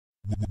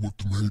What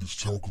the haters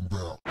talking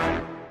about?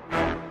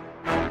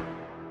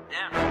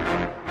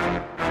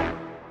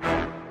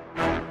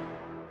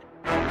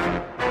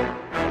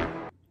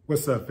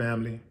 What's up,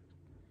 family?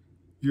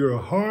 You're a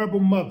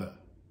horrible mother.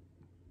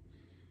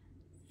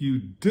 You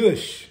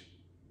douche.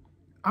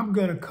 I'm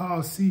gonna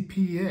call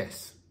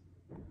CPS.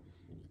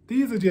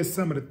 These are just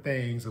some of the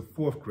things a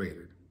fourth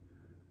grader,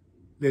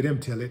 let him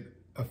tell it,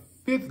 a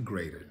fifth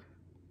grader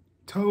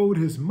told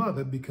his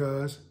mother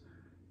because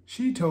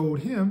she told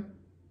him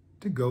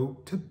to go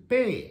to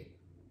bed.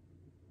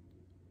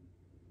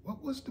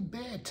 What was the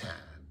bed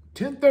time?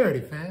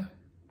 10:30, fam.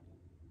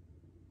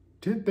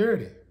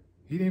 10:30.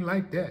 He didn't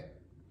like that.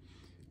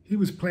 He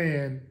was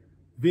playing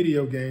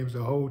video games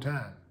the whole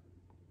time.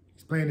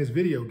 He's playing this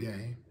video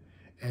game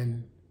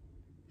and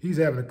he's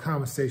having a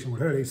conversation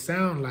with her. They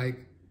sound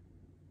like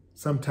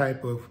some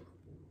type of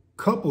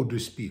couple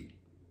dispute.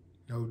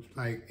 You know,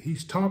 like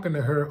he's talking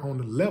to her on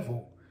the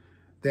level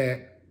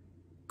that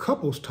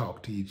couples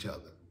talk to each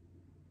other.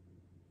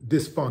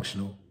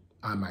 Dysfunctional,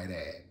 I might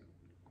add.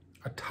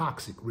 A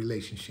toxic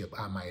relationship,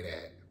 I might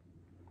add.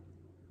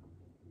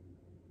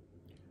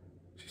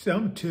 She said,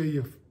 I'm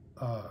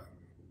gonna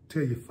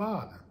tell your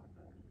father.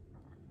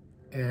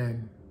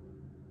 And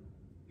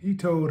he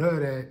told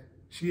her that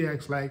she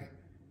acts like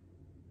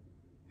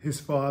his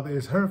father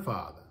is her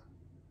father.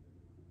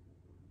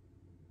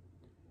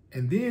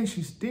 And then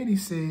he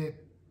said,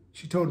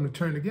 she told him to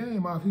turn the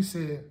game off. He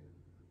said,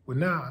 well,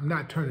 now I'm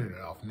not turning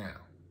it off now.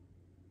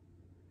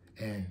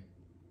 And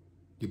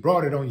you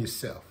brought it on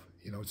yourself,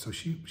 you know. So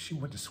she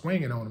went to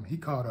swinging on him. He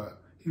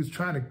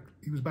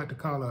was about to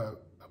call her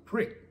a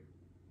prick.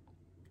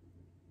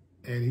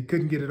 And he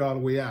couldn't get it all the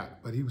way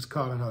out, but he was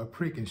calling her a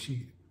prick and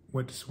she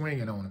went to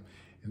swinging on him.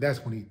 And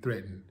that's when he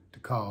threatened to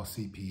call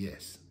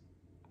CPS.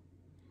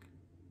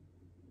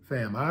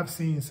 Fam, I've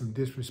seen some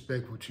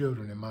disrespectful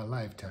children in my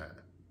lifetime,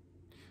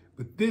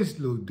 but this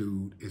little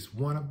dude is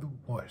one of the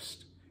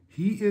worst.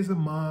 He is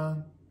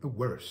among the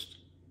worst.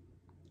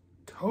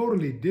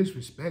 Totally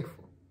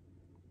disrespectful.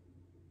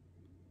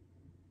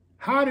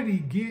 How did he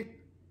get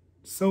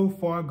so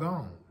far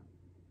gone?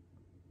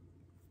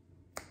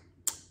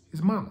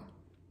 His mama.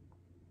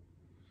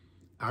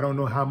 I don't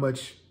know how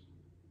much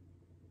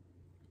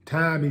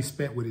time he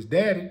spent with his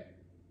daddy.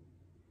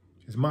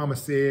 His mama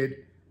said,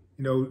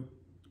 you know,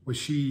 when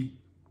she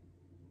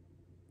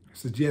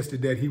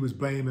suggested that he was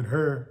blaming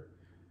her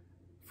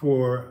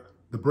for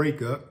the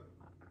breakup.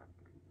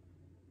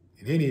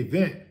 In any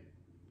event,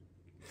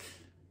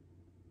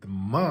 the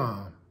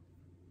mom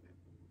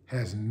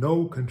has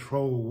no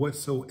control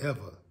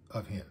whatsoever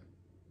of him.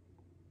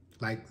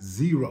 Like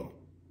zero.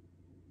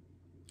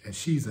 And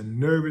she's a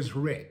nervous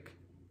wreck.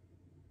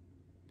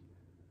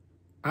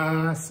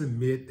 I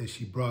submit that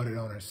she brought it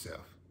on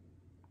herself.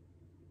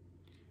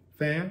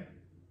 Fam,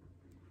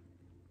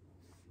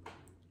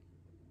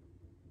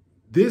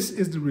 this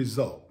is the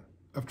result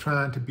of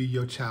trying to be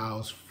your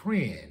child's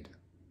friend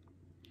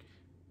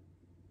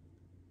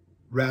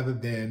rather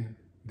than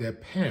their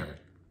parent,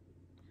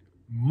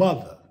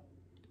 mother,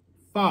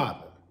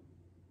 father.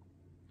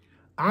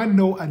 I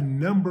know a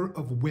number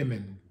of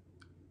women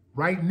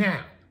right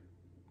now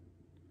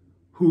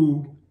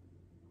who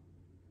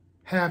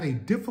have a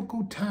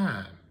difficult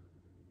time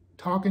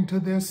talking to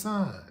their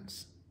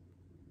sons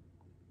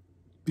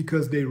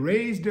because they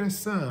raised their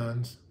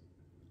sons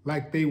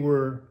like they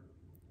were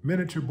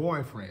miniature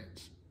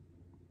boyfriends.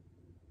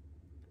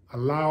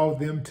 Allow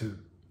them to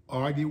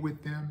argue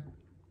with them,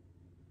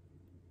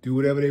 do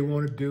whatever they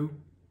want to do,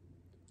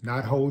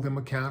 not hold them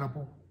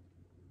accountable.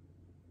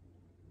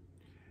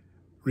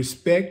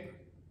 Respect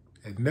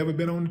has never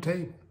been on the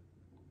table.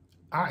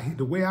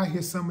 The way I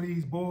hear some of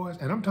these boys,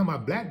 and I'm talking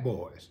about black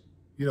boys,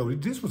 you know,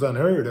 this was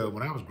unheard of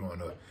when I was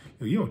growing up.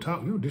 You know, you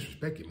don't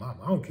disrespect your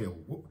mama. I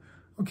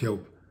don't care.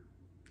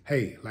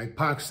 Hey, like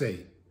Pac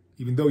say,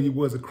 even though you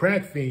was a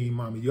crack fiend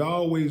mama, you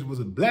always was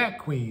a black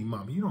queen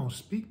mama. You don't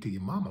speak to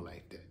your mama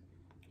like that.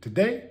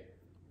 Today,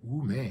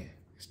 ooh man,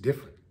 it's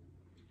different.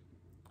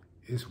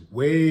 It's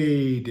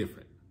way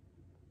different.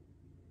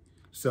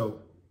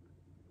 So,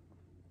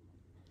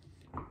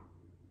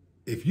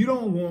 if you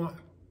don't want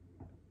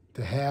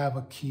to have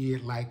a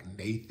kid like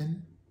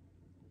Nathan,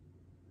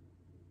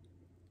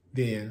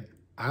 then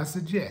I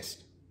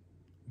suggest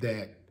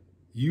that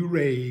you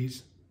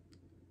raise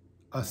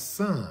a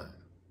son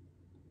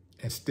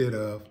instead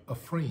of a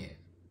friend.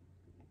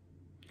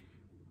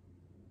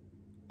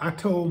 I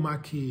told my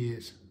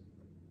kids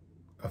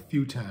a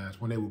few times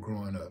when they were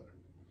growing up,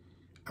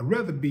 I'd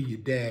rather be your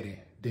daddy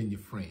than your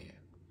friend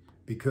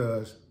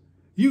because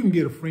you can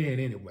get a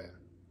friend anywhere.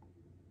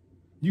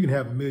 You can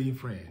have a million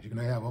friends. You can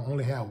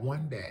only have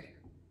one daddy.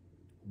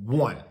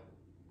 One.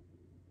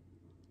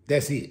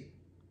 That's it.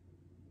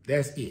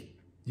 That's it.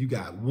 You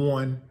got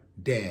one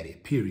daddy,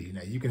 period.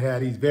 Now, you can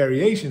have these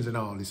variations and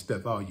all this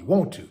stuff all you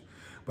want to,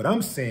 but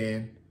I'm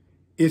saying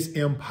it's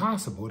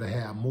impossible to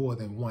have more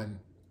than one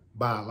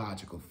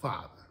biological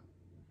father,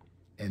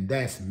 and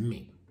that's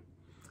me.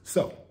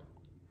 So,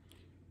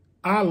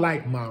 I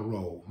like my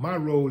role. My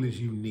role is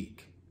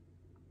unique.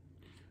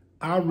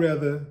 I'd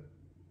rather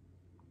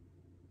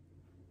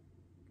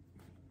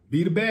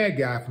be the bad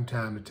guy from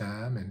time to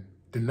time and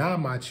deny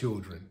my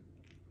children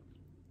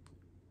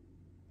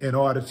in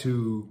order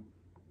to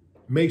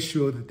make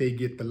sure that they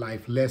get the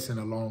life lesson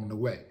along the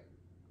way.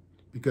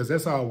 Because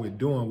that's all we're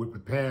doing. We're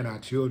preparing our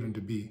children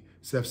to be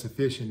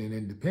self-sufficient and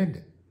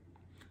independent,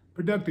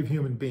 productive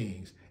human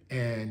beings.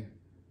 And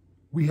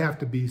we have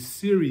to be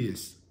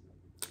serious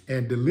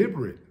and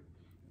deliberate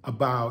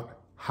about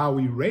how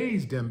we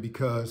raise them,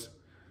 because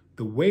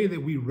the way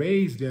that we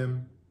raise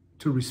them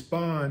to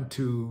respond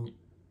to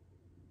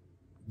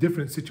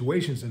different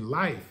situations in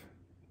life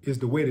is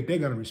the way that they're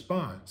going to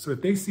respond. So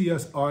if they see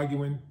us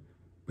arguing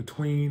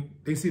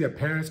they see their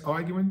parents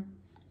arguing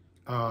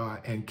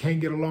and can't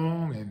get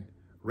along and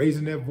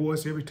raising their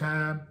voice every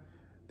time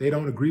they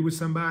don't agree with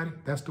somebody,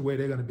 that's the way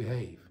they're going to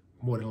behave,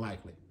 more than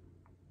likely.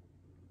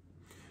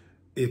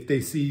 If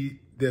they see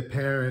their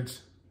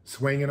parents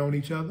swinging on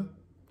each other,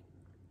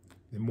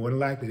 then more than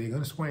likely they're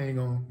going to swing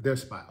on their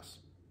spouse.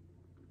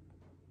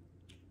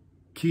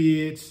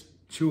 Kids,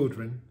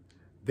 children,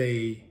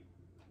 they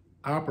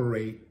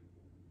operate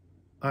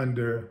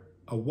under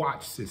a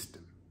watch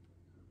system.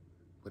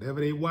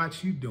 Whatever they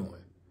watch you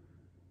doing,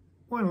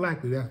 more than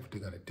likely that's what they're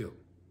going to do.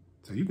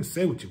 So you can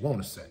say what you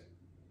want to say,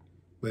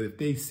 but if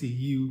they see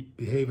you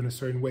behaving a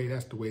certain way,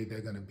 that's the way they're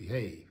going to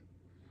behave.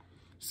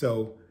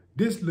 So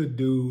this little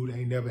dude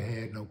ain't never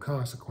had no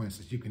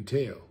consequences, you can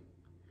tell.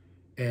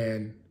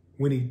 And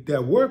when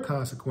there were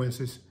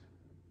consequences,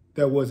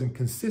 there wasn't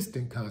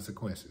consistent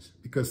consequences.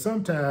 Because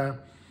sometimes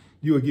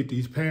you will get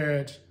these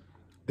parents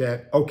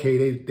that,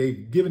 okay,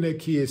 they've given their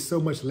kids so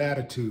much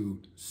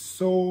latitude,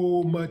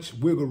 so much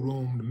wiggle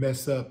room to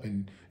mess up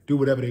and do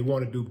whatever they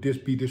want to do,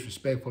 just be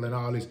disrespectful and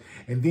all this.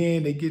 And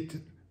then they get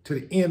to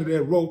the end of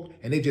their rope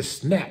and they just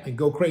snap and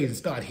go crazy and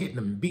start hitting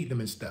them and beating them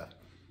and stuff.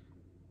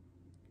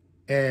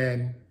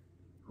 And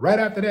right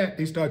after that,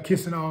 they start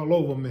kissing all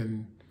over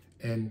them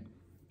and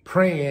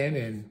praying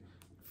and,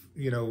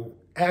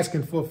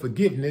 asking for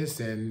forgiveness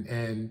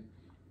and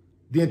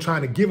then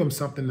trying to give them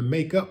something to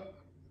make up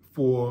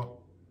for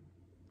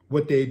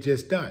what they had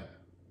just done.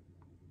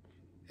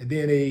 And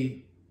then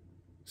they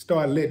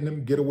start letting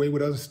them get away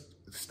with other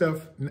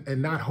stuff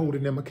and not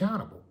holding them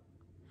accountable.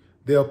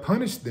 They'll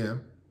punish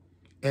them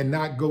and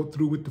not go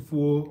through with the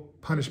full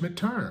punishment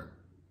term.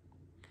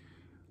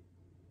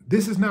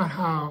 This is not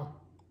how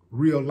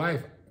real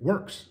life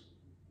works.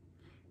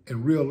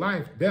 In real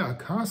life, there are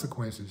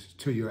consequences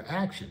to your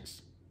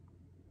actions.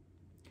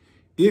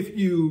 If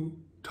you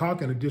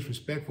talk in a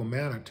disrespectful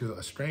manner to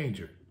a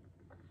stranger,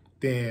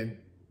 then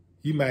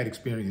you might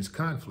experience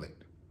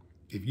conflict.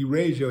 If you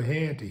raise your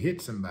hand to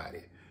hit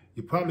somebody,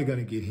 you're probably going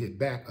to get hit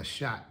back, or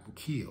shot, and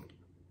killed.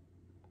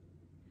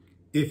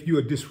 If you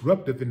are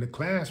disruptive in the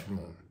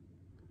classroom,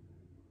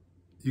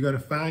 you're going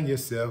to find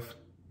yourself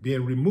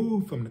being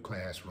removed from the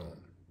classroom.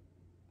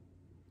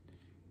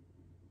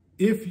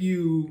 If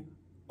you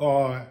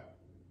are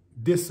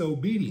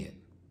disobedient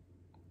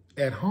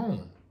at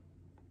home,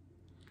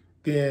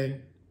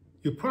 then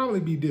you'll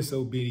probably be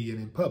disobedient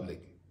in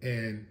public,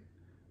 and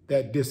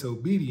that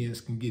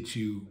disobedience can get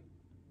you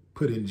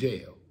put in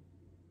jail.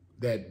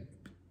 That,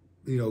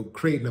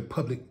 creating a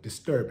public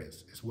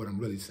disturbance is what I'm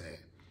really saying.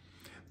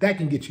 That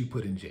can get you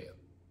put in jail,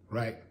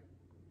 right?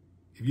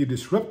 If you're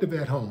disruptive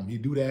at home, you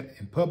do that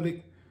in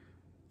public,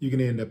 you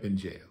can end up in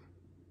jail.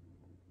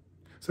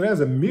 So there's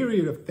a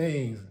myriad of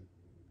things,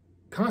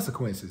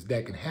 consequences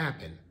that can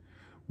happen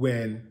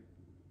when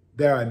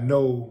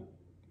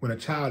when a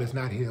child is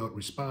not held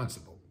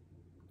responsible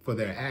for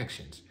their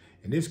actions.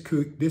 And this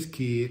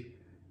kid,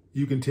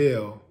 you can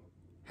tell,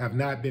 have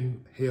not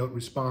been held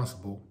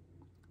responsible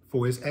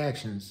for his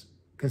actions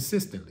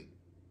consistently.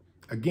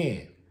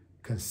 Again,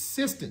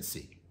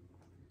 consistency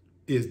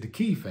is the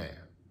key, fam.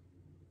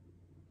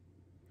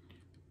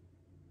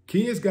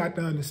 Kids got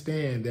to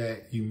understand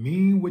that you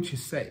mean what you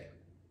say.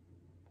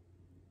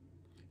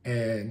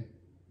 And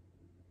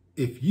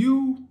if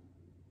you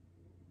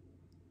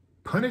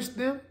punish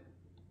them,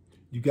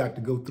 you got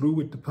to go through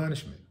with the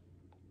punishment.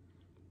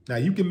 Now,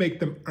 you can make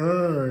them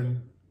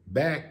earn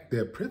back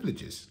their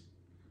privileges.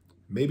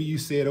 Maybe you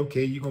said,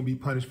 okay, you're going to be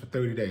punished for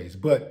 30 days.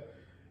 But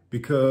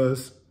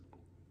because,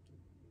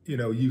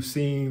 you've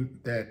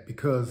seen that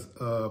because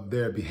of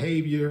their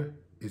behavior,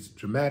 it's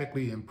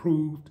dramatically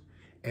improved,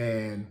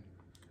 and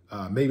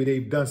maybe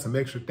they've done some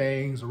extra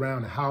things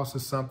around the house or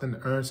something to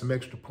earn some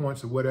extra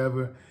points or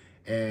whatever,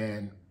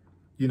 and,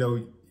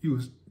 you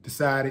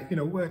decided,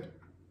 what?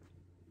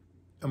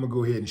 I'm going to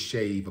go ahead and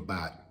shave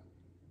about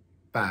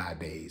 5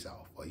 days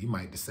off. Or you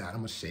might decide I'm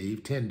going to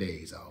shave 10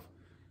 days off.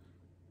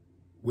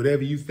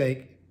 Whatever you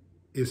think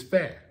is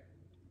fair.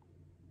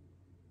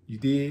 You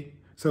did?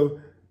 So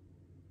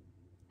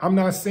I'm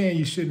not saying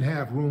you shouldn't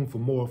have room for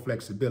moral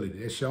flexibility.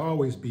 There should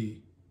always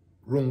be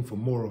room for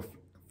moral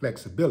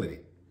flexibility.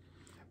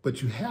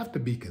 But you have to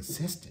be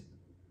consistent.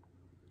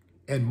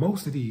 And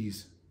most of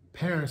these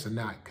parents are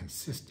not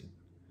consistent.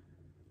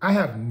 I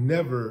have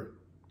never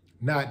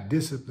not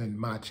disciplined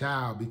my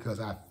child because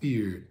I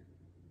feared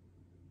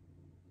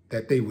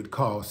that they would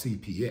call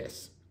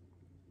CPS.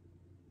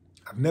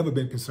 I've never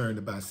been concerned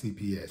about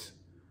CPS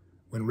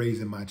when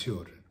raising my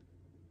children.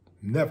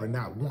 Never,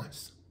 not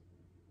once.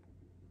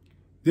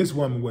 This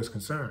woman was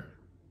concerned.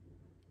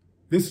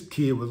 This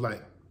kid was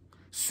like,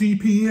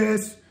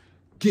 CPS,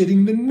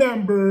 getting the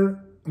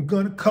number. I'm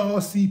going to call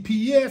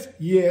CPS.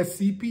 Yeah,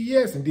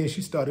 CPS. And then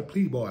she started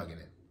plea bargaining.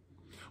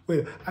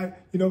 Well,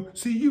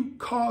 see, you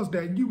caused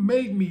that. You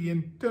made me,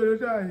 and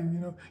da-da-da,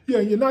 and, yeah,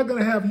 you're not going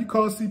to have, you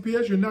call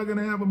CPS, you're not going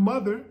to have a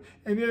mother.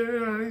 And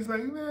then he's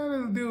like,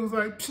 man, this dude was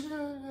like,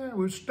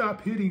 well,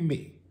 stop hitting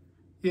me.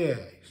 Yeah,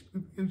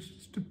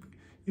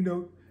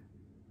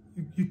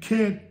 you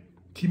can't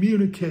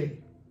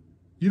communicate.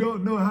 You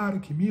don't know how to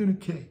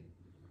communicate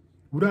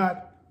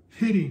without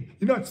hitting.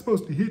 You're not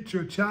supposed to hit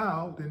your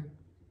child and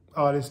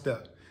all this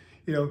stuff.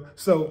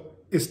 So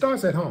it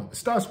starts at home. It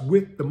starts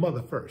with the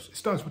mother first. It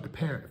starts with the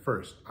parent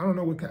first. I don't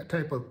know what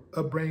type of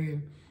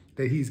upbringing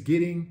that he's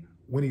getting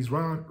when he's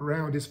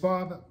around his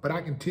father, but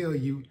I can tell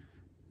you,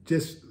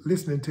 just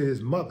listening to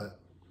his mother,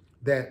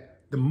 that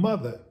the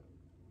mother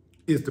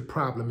is the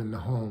problem in the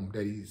home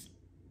that he's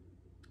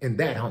in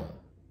that home.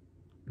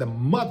 The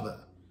mother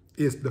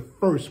is the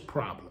first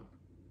problem.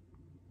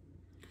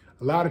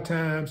 A lot of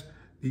times,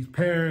 these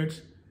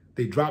parents,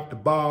 they drop the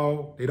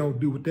ball, they don't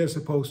do what they're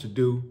supposed to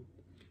do,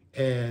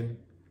 and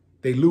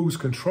they lose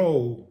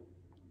control,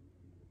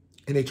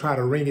 and they try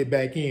to ring it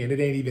back in. It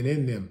ain't even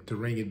in them to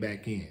ring it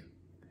back in.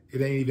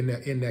 It ain't even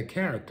in their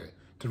character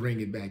to ring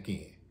it back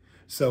in.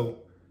 So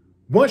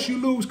once you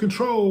lose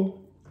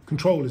control,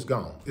 control is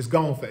gone. It's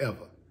gone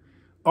forever.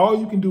 All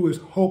you can do is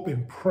hope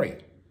and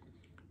pray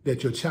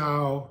that your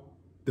child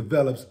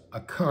develops a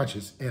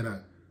conscience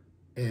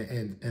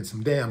and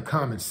some damn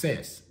common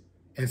sense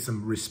and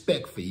some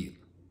respect for you.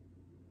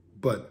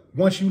 But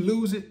once you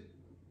lose it,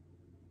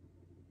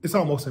 it's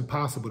almost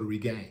impossible to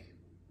regain.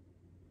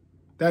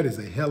 That is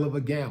a hell of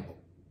a gamble.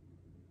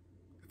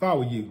 If I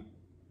were you,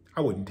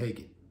 I wouldn't take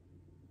it.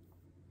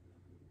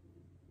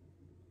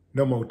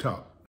 No more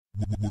talk.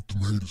 What the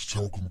haters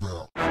talking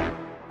about?